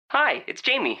Hi, it's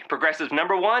Jamie, Progressive's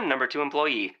number 2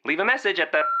 employee. Leave a message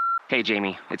at the... Hey,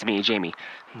 Jamie, it's me, Jamie.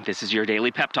 This is your daily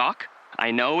pep talk.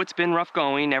 I know it's been rough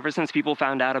going ever since people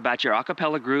found out about your a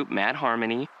cappella group, Mad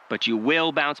Harmony, but you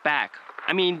will bounce back.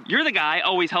 I mean, you're the guy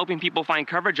always helping people find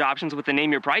coverage options with the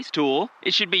Name Your Price tool.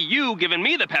 It should be you giving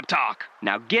me the pep talk.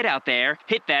 Now get out there,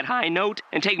 hit that high note,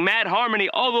 and take Mad Harmony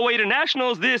all the way to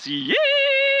nationals this year!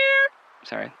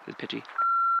 Sorry, it's pitchy.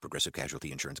 Progressive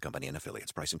Casualty Insurance Company and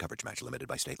Affiliates. Price and coverage match limited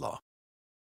by state law.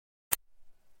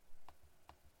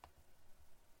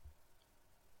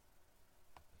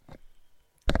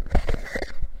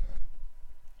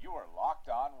 You are Locked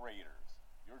On Raiders,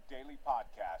 your daily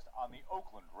podcast on the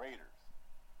Oakland Raiders.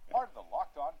 Part of the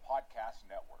Locked On Podcast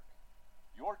Network.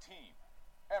 Your team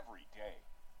every day.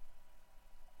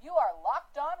 You are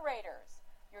Locked On Raiders,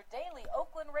 your daily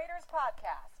Oakland Raiders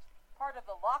podcast. Part of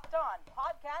the Locked On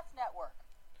Podcast Network.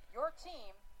 Your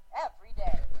team every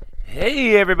day.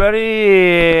 Hey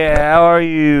everybody, how are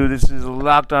you? This is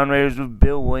Locked On Raiders with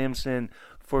Bill Williamson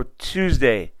for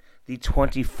Tuesday, the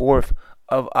 24th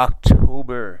of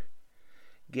October.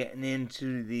 Getting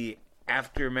into the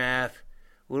aftermath,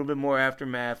 a little bit more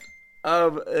aftermath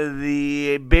of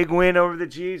the big win over the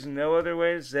Chiefs. No other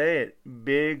way to say it.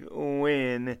 Big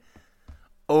win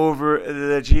over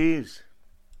the Chiefs.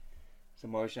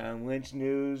 Some Marshawn Lynch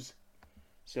news.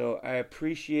 So I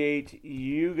appreciate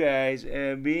you guys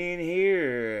being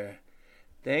here.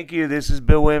 Thank you. This is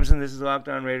Bill Williamson. This is Locked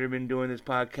On Raider. Been doing this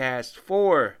podcast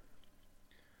for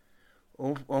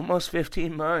almost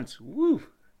 15 months. Woo!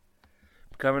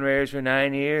 Covering Raiders for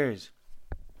 9 years.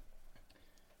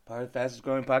 Part of the fastest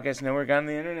growing podcast network on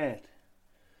the internet.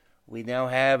 We now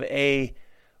have a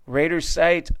Raiders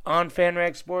site on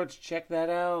FanRag Sports. Check that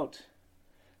out.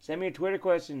 Send me your Twitter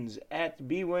questions at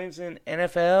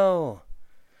BWilliamsonNFL.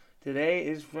 Today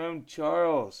is from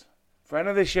Charles. Friend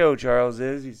of the show, Charles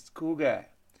is. He's a cool guy.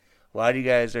 A lot of you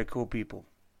guys are cool people.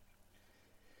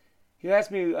 He asked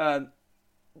me the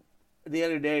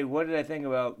other day, what did I think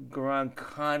about Garon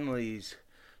Conley's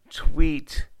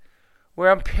tweet,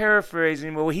 where I'm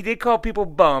paraphrasing. Well, he did call people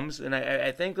bums, and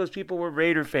I think those people were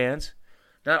Raider fans.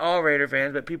 Not all Raider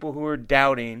fans, but people who were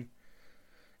doubting.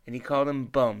 And he called them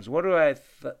bums. What do I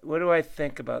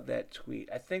think about that tweet?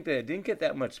 I think that it didn't get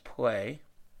that much play,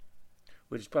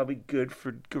 which is probably good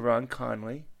for Garon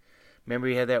Conley. Remember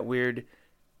he had that weird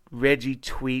Reggie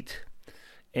tweet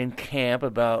in camp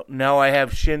about, now I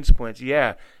have shin splints.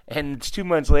 Yeah, and it's 2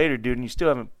 months later, dude,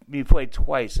 and you played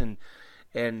twice.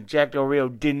 And Jack Del Rio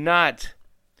did not,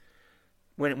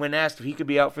 when asked if he could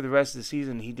be out for the rest of the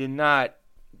season, he did not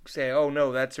say, oh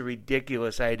no, that's a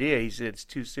ridiculous idea. He said it's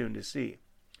too soon to see.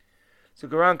 So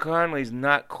Garon Conley's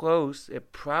not close.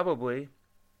 It probably...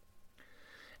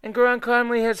 And Garon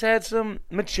Conley has had some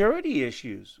maturity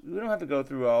issues. We don't have to go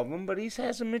through all of them, but he's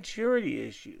had some maturity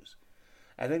issues.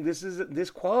 I think this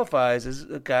qualifies as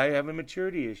a guy having a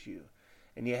maturity issue.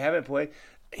 And you haven't played.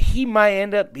 He might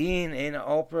end up being an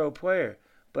all-pro player,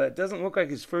 but it doesn't look like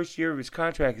his first year of his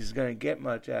contract is going to get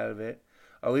much out of it,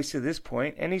 at least to this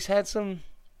point. And he's had some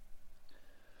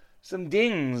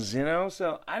dings, you know.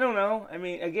 So, I don't know. I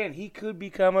mean, again, he could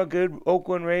become a good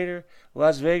Oakland Raider,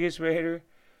 Las Vegas Raider.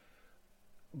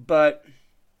 But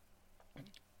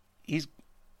he's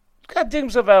got to dig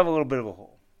himself out of a little bit of a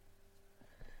hole.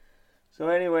 So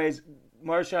anyways,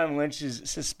 Marshawn Lynch's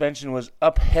suspension was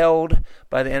upheld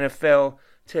by the NFL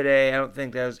today. I don't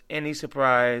think that was any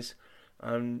surprise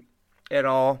at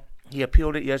all. He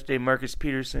appealed it yesterday. Marcus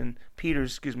Peters,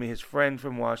 his friend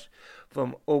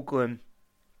from Oakland,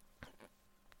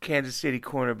 Kansas City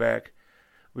cornerback,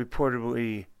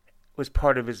 reportedly was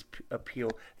part of his appeal.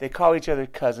 They call each other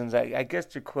cousins. I guess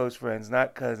they're close friends,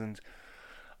 not cousins.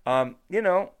 I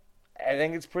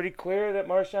think it's pretty clear that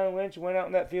Marshawn Lynch went out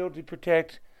in that field to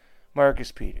protect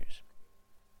Marcus Peters.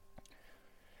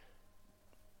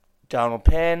 Donald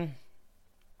Penn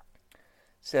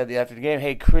said after the game,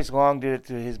 hey, Chris Long did it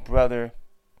to his brother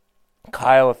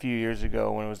Kyle a few years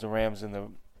ago when it was the Rams and the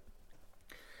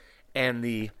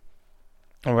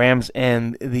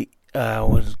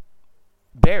was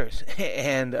Bears.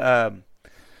 And a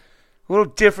little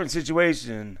different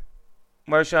situation.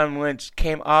 Marshawn Lynch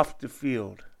came off the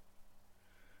field.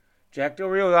 Jack Del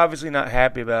Rio is obviously not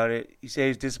happy about it. He said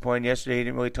he's disappointed. Yesterday he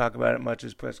didn't really talk about it much at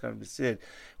his press conference. He said,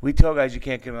 we tell guys you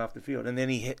can't come off the field. And then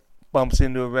he bumps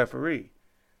into a referee.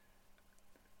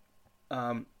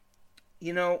 And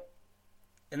then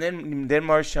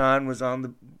Marshawn was on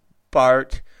the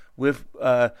BART with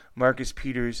Marcus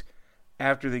Peters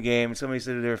after the game. Somebody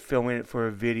said they were filming it for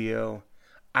a video.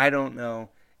 I don't know.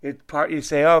 You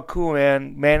say, oh, cool,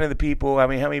 man of the people. I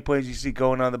mean, how many plays you see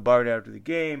going on the BART after the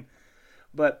game?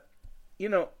 But,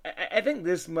 I think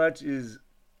this much is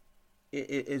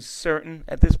certain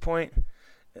at this point.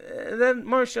 That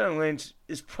Marshawn Lynch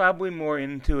is probably more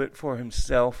into it for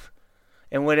himself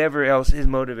and whatever else his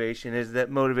motivation is,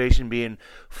 that motivation being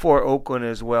for Oakland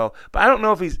as well. But I don't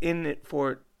know if he's in it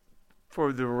for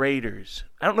the Raiders.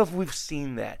 I don't know if we've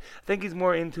seen that. I think he's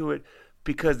more into it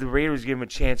because the Raiders give him a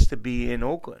chance to be in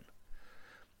Oakland.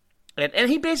 And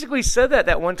he basically said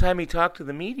that one time he talked to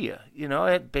the media.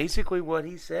 That's basically what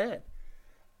he said.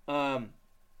 But,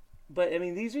 I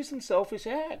mean, these are some selfish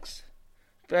acts.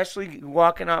 Especially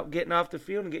getting off the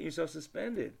field and getting yourself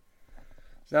suspended.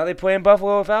 So now they play in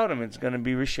Buffalo without him. It's going to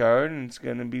be Richard, and it's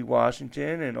going to be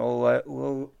Washington and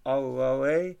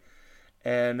Olave.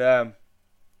 And,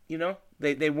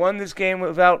 they won this game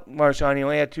without Marshawn. He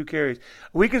only had 2 carries.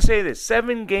 We can say this,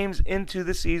 7 games into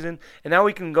the season, and now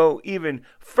we can go even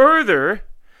further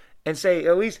and say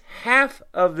at least half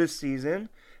of this season,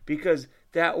 because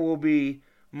that will be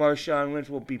Marshawn Lynch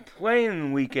will be playing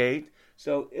in Week 8.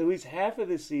 So at least half of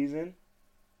this season,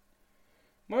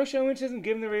 Marshawn Lynch hasn't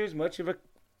given the Raiders much of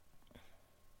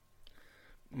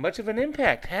an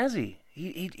impact, has he?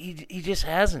 He just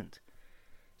hasn't.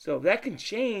 So that can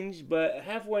change, but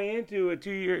halfway into a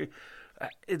 2-year,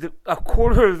 a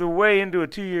quarter of the way into a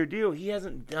 2-year deal, he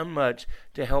hasn't done much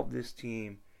to help this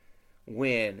team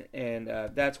win, and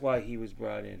that's why he was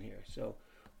brought in here. So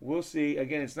we'll see.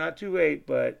 Again, it's not too late,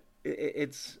 but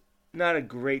it's not a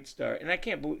great start, and I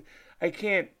can't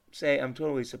say I'm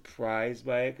totally surprised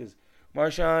by it, because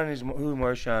Marshawn is who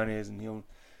Marshawn is, and he'll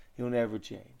never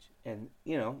change. And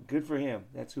good for him.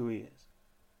 That's who he is.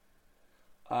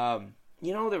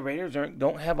 The Raiders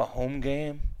don't have a home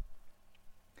game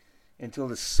until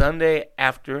the Sunday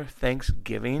after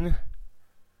Thanksgiving.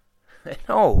 I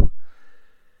know.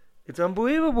 It's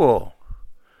unbelievable.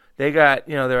 They got,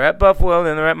 they're at Buffalo,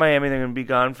 then they're at Miami. They're going to be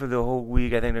gone for the whole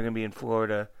week. I think they're going to be in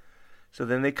Florida. So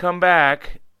then they come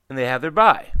back, and they have their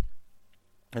bye.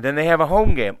 And then they have a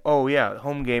home game. Oh, yeah,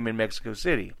 home game in Mexico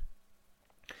City.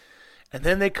 And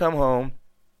then they come home,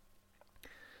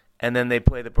 and then they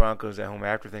play the Broncos at home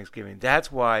after Thanksgiving.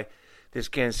 That's why this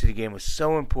Kansas City game was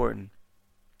so important.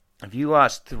 If you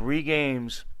lost 3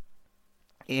 games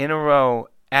in a row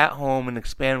at home in the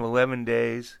span of 11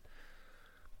 days,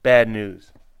 bad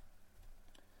news.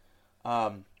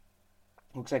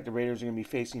 Looks like the Raiders are going to be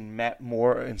facing Matt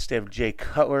Moore instead of Jay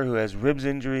Cutler, who has ribs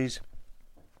injuries,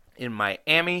 in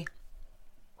Miami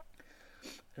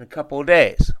in a couple of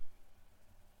days.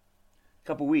 A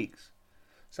couple weeks.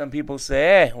 Some people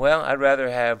say, I'd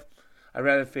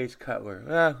rather face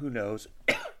Cutler. Who knows?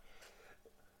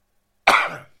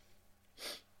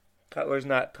 Cutler's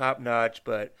not top notch,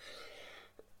 but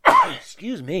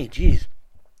excuse me, jeez.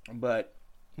 But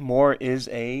Moore is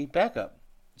a backup,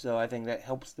 so I think that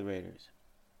helps the Raiders.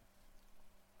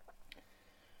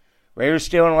 Raiders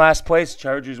still in last place.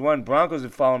 Chargers won. Broncos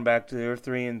have fallen back to their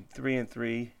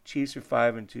 3-3. Chiefs are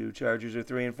 5-2. Chargers are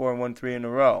 3-4 and won 3 in a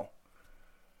row.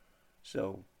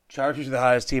 So Chargers are the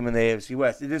hottest team in the AFC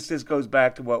West. This goes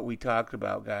back to what we talked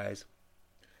about, guys.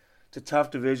 It's a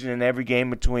tough division, and every game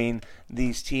between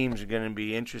these teams are going to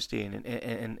be interesting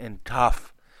and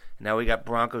tough. And now we got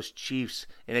Broncos Chiefs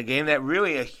in a game that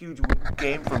really a huge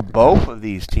game for both of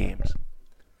these teams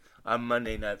on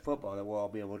Monday Night Football that we'll all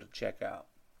be able to check out.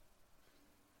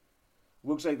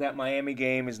 Looks like that Miami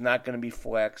game is not going to be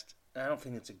flexed. I don't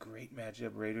think it's a great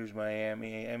matchup,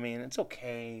 Raiders-Miami. I mean, it's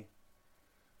okay,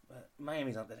 but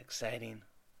Miami's not that exciting.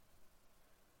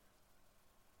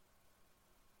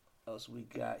 What else we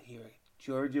got here?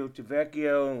 Giorgio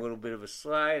Tavecchio, a little bit of a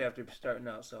slide after starting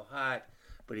out so hot,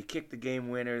 but he kicked the game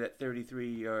winner, that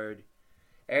 33-yard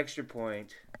extra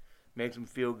point. Makes him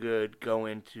feel good, go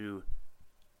into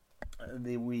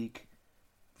the week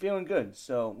feeling good.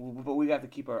 So, but we got to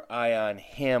keep our eye on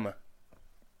him.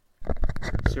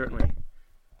 Certainly.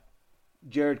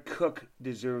 Jared Cook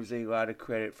deserves a lot of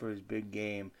credit for his big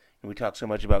game. And we talk so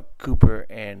much about Cooper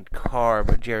and Carr,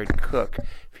 but Jared Cook,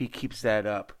 if he keeps that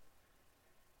up,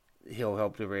 he'll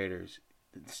help the Raiders.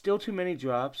 Still too many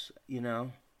drops,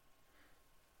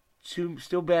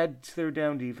 Still bad third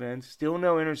down defense. Still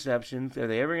no interceptions. Are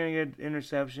they ever going to get an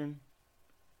interception?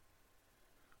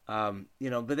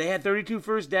 But they had 32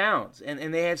 first downs,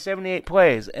 and they had 78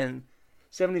 plays and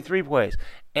 73 plays.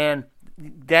 And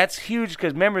that's huge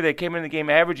because, remember, they came in the game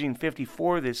averaging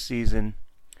 54 this season,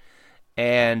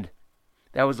 and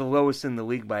that was the lowest in the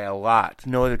league by a lot.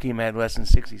 No other team had less than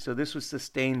 60. So this was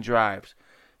sustained drives.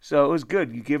 So it was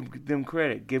good. You give them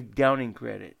credit. Give Downing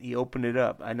credit. He opened it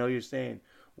up. I know you're saying,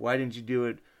 why didn't you do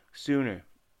it sooner?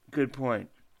 Good point.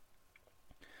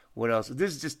 What else?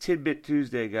 This is just Tidbit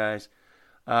Tuesday, guys.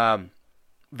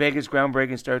 Vegas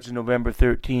groundbreaking starts on November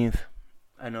 13th.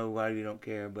 I know a lot of you don't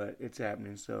care, but it's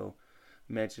happening, so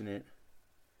mention it.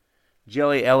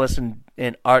 Jelly Ellis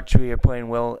and Archery are playing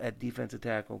well at defensive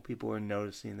tackle. People are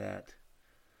noticing that.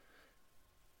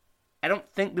 I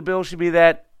don't think the Bills should be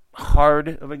that hard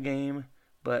of a game,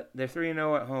 but they're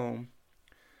 3-0 at home.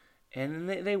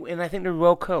 And I think they're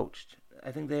well coached.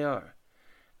 I think they are.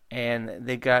 And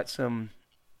they got some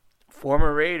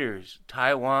former Raiders,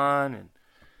 Taiwan and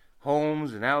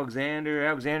Holmes and Alexander.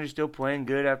 Alexander's still playing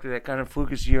good after that kind of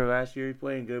flukish year last year. He's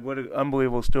playing good. What an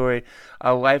unbelievable story.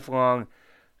 A lifelong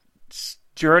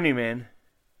journeyman,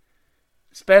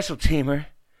 special teamer,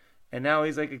 and now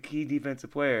he's like a key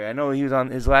defensive player. I know he was on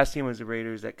his last team was the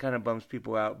Raiders. That kind of bums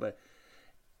people out, but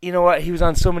you know what? He was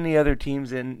on so many other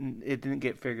teams and it didn't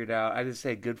get figured out. I just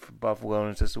say good for Buffalo,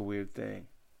 and it's just a weird thing.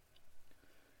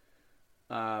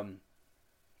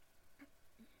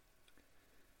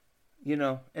 You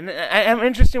know, and I'm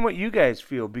interested in what you guys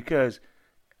feel, because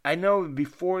I know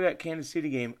before that Kansas City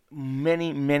game,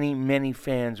 many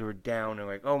fans were down and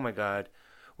like, oh my God,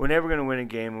 we're never going to win a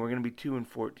game, and we're going to be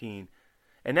 2-14.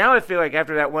 And now I feel like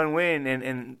after that one win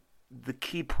and the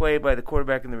key play by the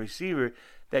quarterback and the receiver,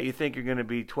 that you think you're going to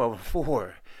be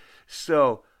 12-4.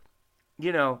 So,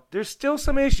 you know, there's still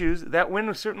some issues. That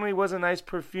win certainly was a nice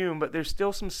perfume, but there's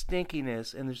still some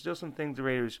stinkiness, and there's still some things the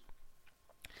Raiders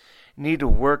need to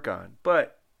work on.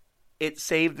 But it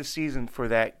saved the season for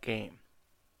that game.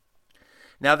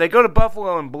 Now, they go to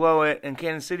Buffalo and blow it, and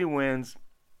Kansas City wins,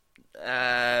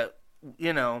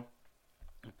 you know,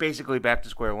 basically back to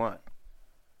square one.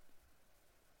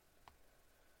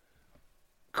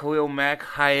 Khalil Mack,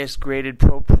 highest graded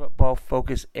Pro Football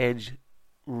Focus edge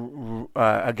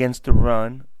against the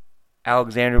run.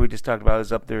 Alexander, we just talked about,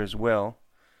 is up there as well.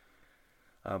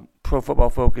 Pro Football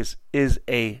Focus is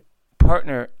a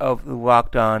partner of the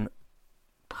Locked On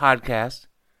podcast.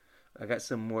 I got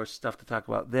some more stuff to talk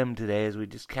about them today as we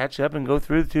just catch up and go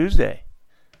through Tuesday.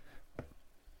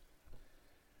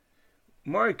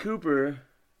 Amari Cooper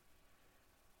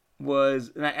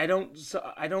was, and I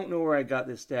don't know where I got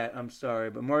this stat, I'm sorry,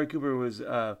 but Amari Cooper was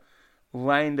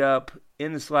lined up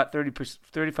in the slot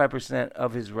 35%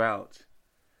 of his routes.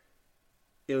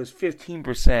 It was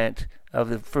 15% of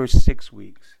the first 6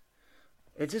 weeks.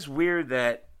 It's just weird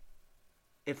that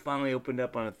it finally opened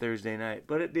up on a Thursday night,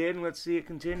 but it did, and let's see it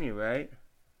continue, right?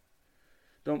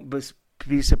 Don't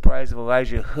be surprised if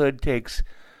Elijah Hood takes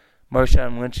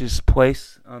Marshawn Lynch's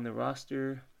place on the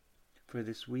roster for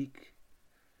this week.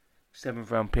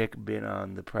 7th-round pick, been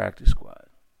on the practice squad.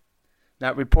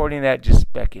 Not reporting that, just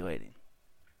speculating.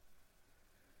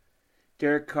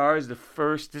 Derek Carr is the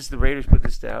first, the Raiders put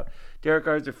this out. Derek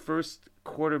Carr is the first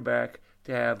quarterback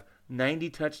to have 90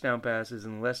 touchdown passes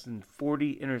and less than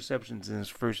 40 interceptions in his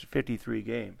first 53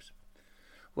 games.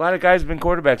 A lot of guys have been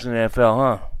quarterbacks in the NFL,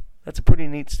 huh? That's a pretty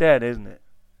neat stat, isn't it?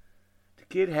 The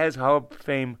kid has Hall of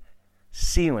Fame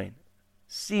ceiling.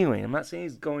 I'm not saying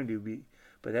he's going to be,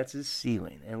 but that's his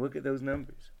ceiling. And look at those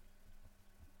numbers.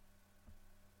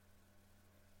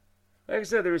 Like I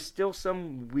said, there was still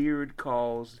some weird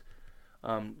calls.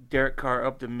 Derek Carr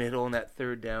up the middle in that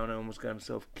third down, almost got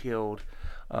himself killed.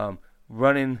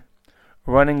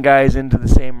 Running guys into the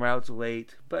same routes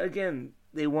late. But again,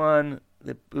 they won.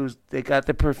 They got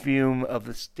the perfume of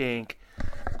the stink.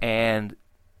 And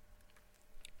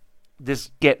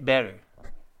just get better.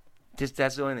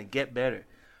 That's the only thing. Get better.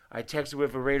 I texted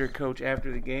with a Raider coach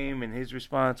after the game, and his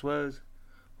response was,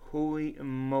 holy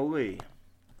moly.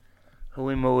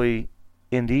 Holy moly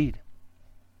indeed.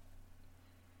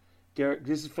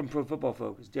 This is from Pro Football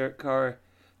Focus. Derek Carr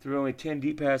threw only 10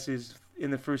 deep passes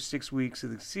in the first 6 weeks of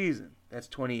the season. That's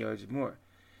 20 yards or more.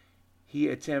 He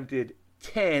attempted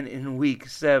 10 in week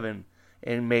 7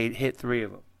 and hit 3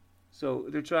 of them. So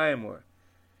they're trying more.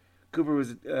 Cooper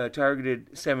was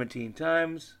targeted 17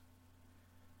 times.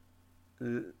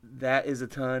 That is a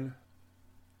ton.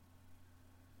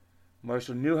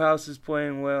 Marshall Newhouse is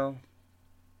playing well.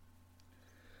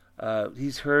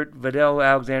 He's hurt. Vidal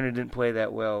Alexander didn't play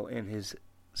that well in his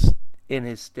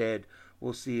stead.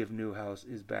 We'll see if Newhouse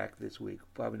is back this week.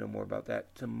 Probably know more about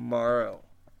that tomorrow.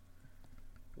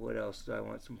 What else do I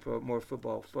want? Some more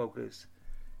football focus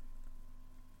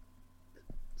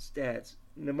stats.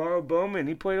 Namaro Bowman,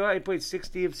 he played a lot. He played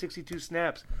 60 of 62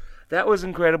 snaps. That was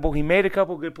incredible. He made a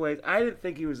couple good plays. I didn't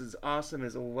think he was as awesome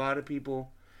as a lot of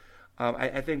people.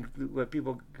 I think what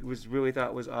people really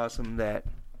thought was awesome that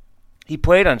he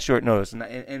played on short notice,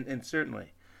 and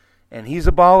certainly. And he's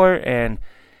a baller, and,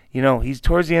 you know, he's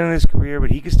towards the end of his career,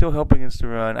 but he can still help against the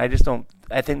run. I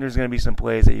think there's going to be some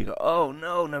plays that you go, oh,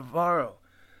 no, Navarro.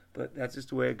 But that's just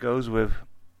the way it goes with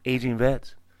aging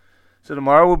vets. So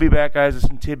tomorrow we'll be back, guys, with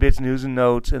some tidbits, news, and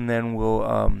notes, and then we'll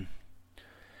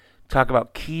talk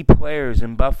about key players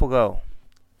in Buffalo.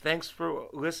 Thanks for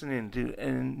listening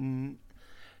to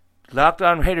Locked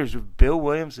On Raiders with Bill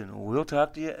Williamson. We'll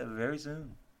talk to you very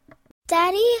soon.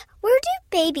 Daddy, where do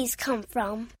babies come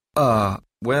from? Honey?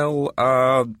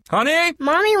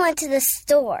 Mommy went to the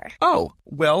store. Oh,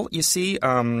 well, you see,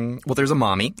 there's a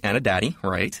mommy and a daddy,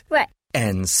 right? Right.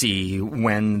 And see,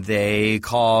 when they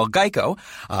call Geico,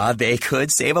 they could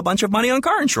save a bunch of money on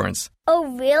car insurance.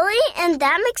 Oh, really? And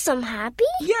that makes them happy?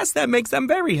 Yes, that makes them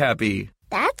very happy.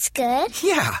 That's good.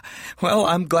 Yeah. Well,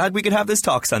 I'm glad we could have this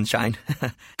talk, Sunshine.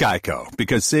 Geico,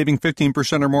 because saving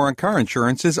 15% or more on car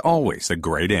insurance is always a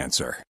great answer.